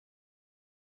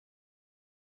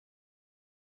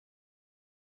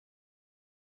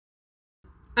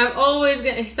I'm always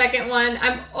gonna, second one,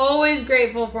 I'm always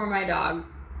grateful for my dog.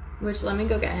 Which, let me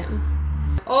go get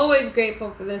him. Always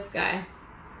grateful for this guy.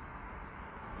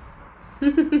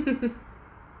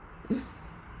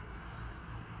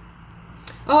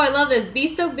 Oh, I love this. Be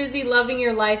so busy loving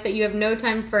your life that you have no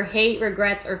time for hate,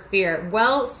 regrets, or fear.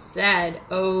 Well said,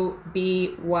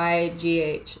 OBYGH.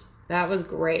 That was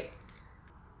great.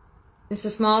 It's the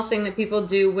smallest thing that people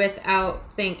do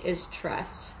without think is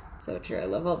trust. So true. I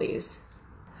love all these.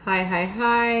 Hi, hi,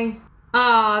 hi.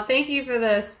 Aw, thank you for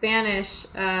the Spanish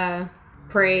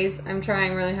praise. I'm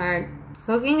trying really hard.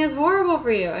 Smoking is horrible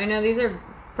for you. I know these are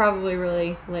probably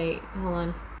really late. Hold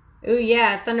on. Ooh,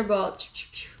 yeah, Thunderbolt.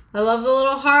 I love the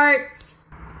little hearts.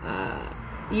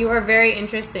 You are very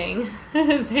interesting.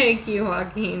 Thank you,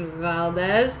 Joaquin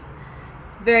Valdez.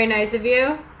 It's very nice of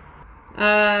you.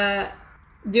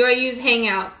 Do I use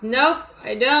Hangouts? Nope,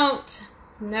 I don't.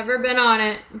 Never been on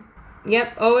it.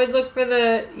 Yep, always look for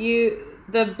the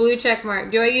blue check mark.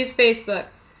 Do I use Facebook?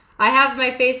 I have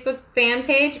my Facebook fan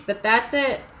page, but that's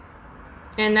it.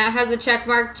 And that has a check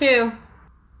mark too.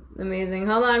 Amazing.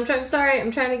 Hold on, I'm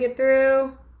trying to get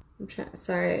through.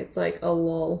 Sorry, it's like a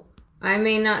lull. I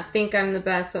may not think I'm the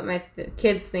best, but my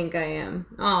kids think I am.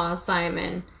 Aw,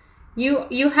 Simon.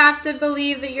 You have to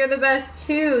believe that you're the best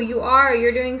too. You are.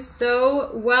 You're doing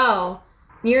so well.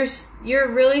 You're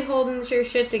really holding your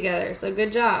shit together, so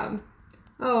good job.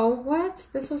 Oh, what?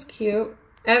 This was cute.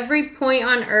 Every point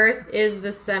on Earth is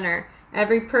the center.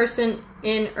 Every person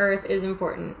in Earth is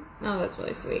important. Oh, that's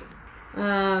really sweet.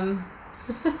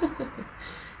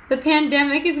 The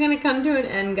pandemic is going to come to an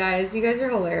end, guys. You guys are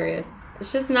hilarious.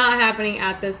 It's just not happening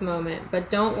at this moment, but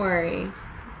don't worry.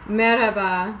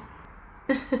 Merhaba.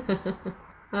 You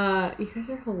guys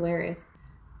are hilarious.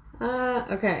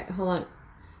 Okay, hold on.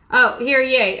 Oh, here,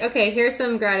 yay. Okay, here's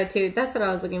some gratitude. That's what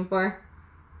I was looking for.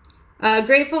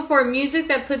 Grateful for music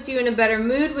that puts you in a better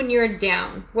mood when you're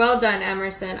down. Well done,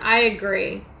 Emerson. I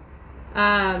agree.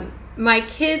 My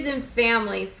kids and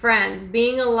family, friends,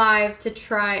 being alive to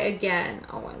try again.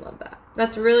 Oh, I love that.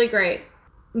 That's really great.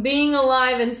 Being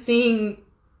alive and seeing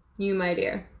you, my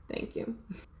dear. Thank you.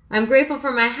 I'm grateful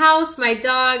for my house, my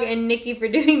dog, and Nikki for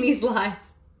doing these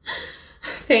lives.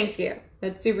 Thank you.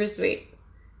 That's super sweet.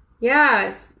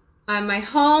 Yes. My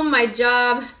home, my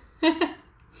job. You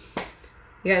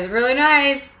guys are really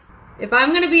nice. If I'm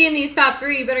going to be in these top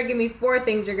 3, you better give me 4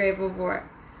 things you're grateful for.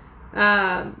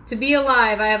 To be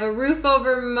alive, I have a roof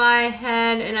over my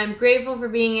head, and I'm grateful for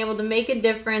being able to make a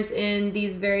difference in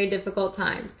these very difficult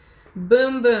times.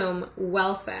 Boom, boom.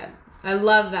 Well said. I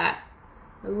love that.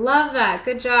 I love that.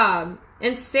 Good job.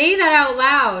 And say that out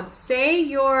loud. Say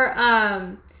your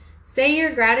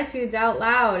gratitudes out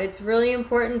loud. It's really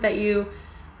important that you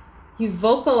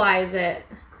vocalize it.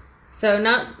 So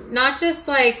not just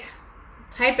like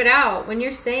type it out when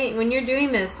you're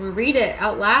doing this, and read it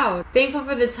out loud. Thankful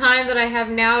for the time that I have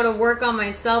now to work on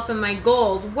myself and my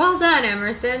goals. Well done,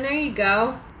 Emerson. There you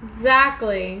go.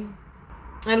 Exactly.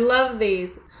 I love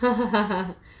these.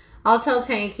 I'll tell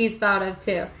Tank he's thought of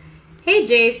too. Hey,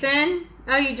 Jason.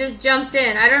 Oh, you just jumped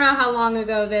in. I don't know how long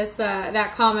ago this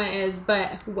that comment is,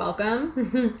 but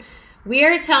welcome. We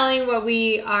are telling what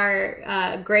we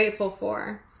are grateful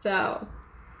for. So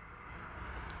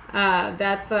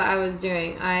that's what I was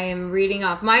doing. I am reading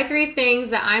off my 3 things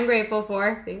that I'm grateful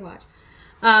for. See, watch.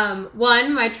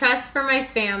 1, my trust for my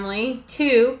family.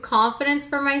 2, confidence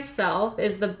for myself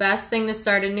is the best thing to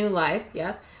start a new life.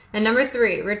 Yes. And number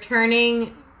 3,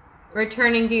 returning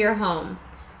to your home.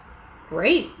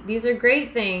 Great. These are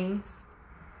great things.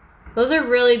 Those are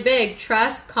really big.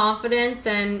 Trust, confidence,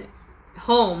 and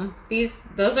home.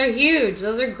 Those are huge.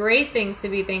 Those are great things to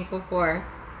be thankful for.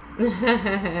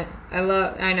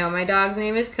 I know. My dog's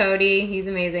name is Cody. He's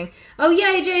amazing. Oh,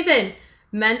 yay, Jason.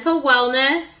 Mental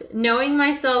wellness, knowing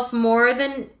myself more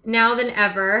now than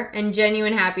ever, and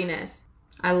genuine happiness.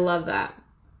 I love that.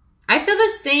 I feel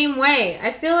the same way.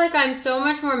 I feel like I'm so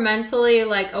much more mentally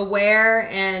aware,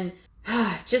 and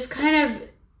just kind of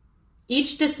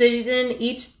each decision,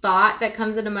 each thought that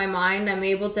comes into my mind, I'm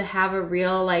able to have a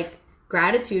real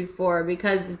gratitude for,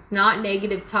 because it's not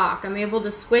negative talk. I'm able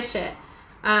to switch it.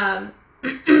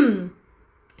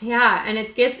 Yeah, and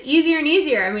it gets easier and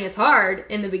easier. I mean, it's hard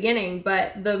in the beginning,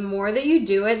 but the more that you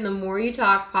do it and the more you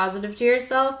talk positive to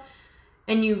yourself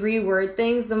and you reword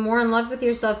things, the more in love with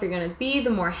yourself you're going to be,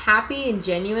 the more happy and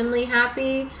genuinely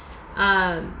happy.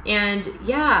 And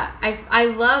yeah, I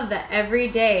love that every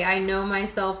day I know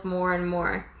myself more and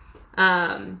more.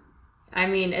 I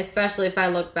mean, especially if I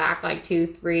look back 2,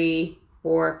 3,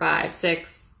 4, 5,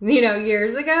 6,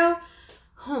 years ago.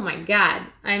 Oh my God.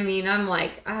 I mean,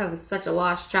 I was such a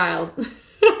lost child.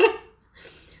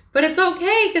 But it's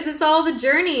okay because it's all the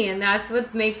journey, and that's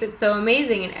what makes it so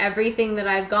amazing. And everything that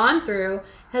I've gone through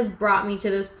has brought me to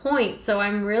this point. So I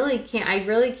really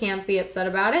can't be upset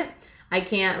about it. I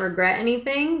can't regret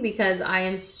anything because I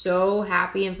am so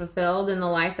happy and fulfilled in the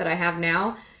life that I have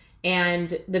now,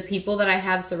 and the people that I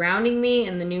have surrounding me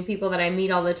and the new people that I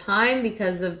meet all the time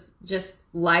because of just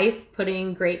life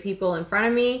putting great people in front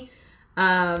of me.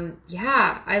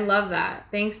 Yeah, I love that.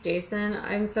 Thanks, Jason.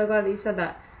 I'm so glad that you said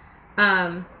that.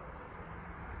 You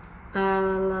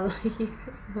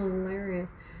guys are hilarious.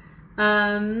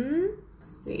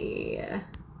 Let's see.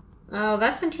 Oh,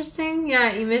 that's interesting.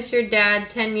 Yeah, you miss your dad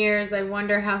 10 years. I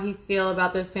wonder how he'd feel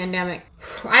about this pandemic.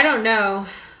 I don't know.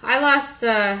 I lost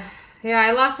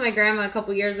my grandma a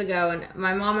couple years ago, and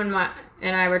my mom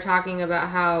and I were talking about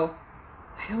how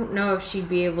I don't know if she'd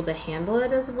be able to handle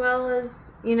it as well as,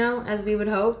 as we would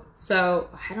hope. So,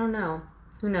 I don't know.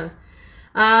 Who knows?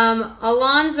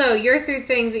 Alonzo, you're through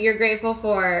things that you're grateful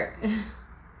for.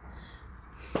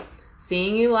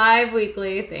 Seeing you live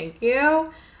weekly. Thank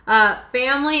you.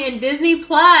 Family and Disney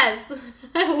Plus.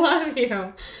 I love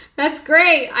you. That's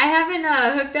great. I haven't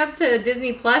hooked up to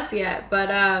Disney Plus yet, but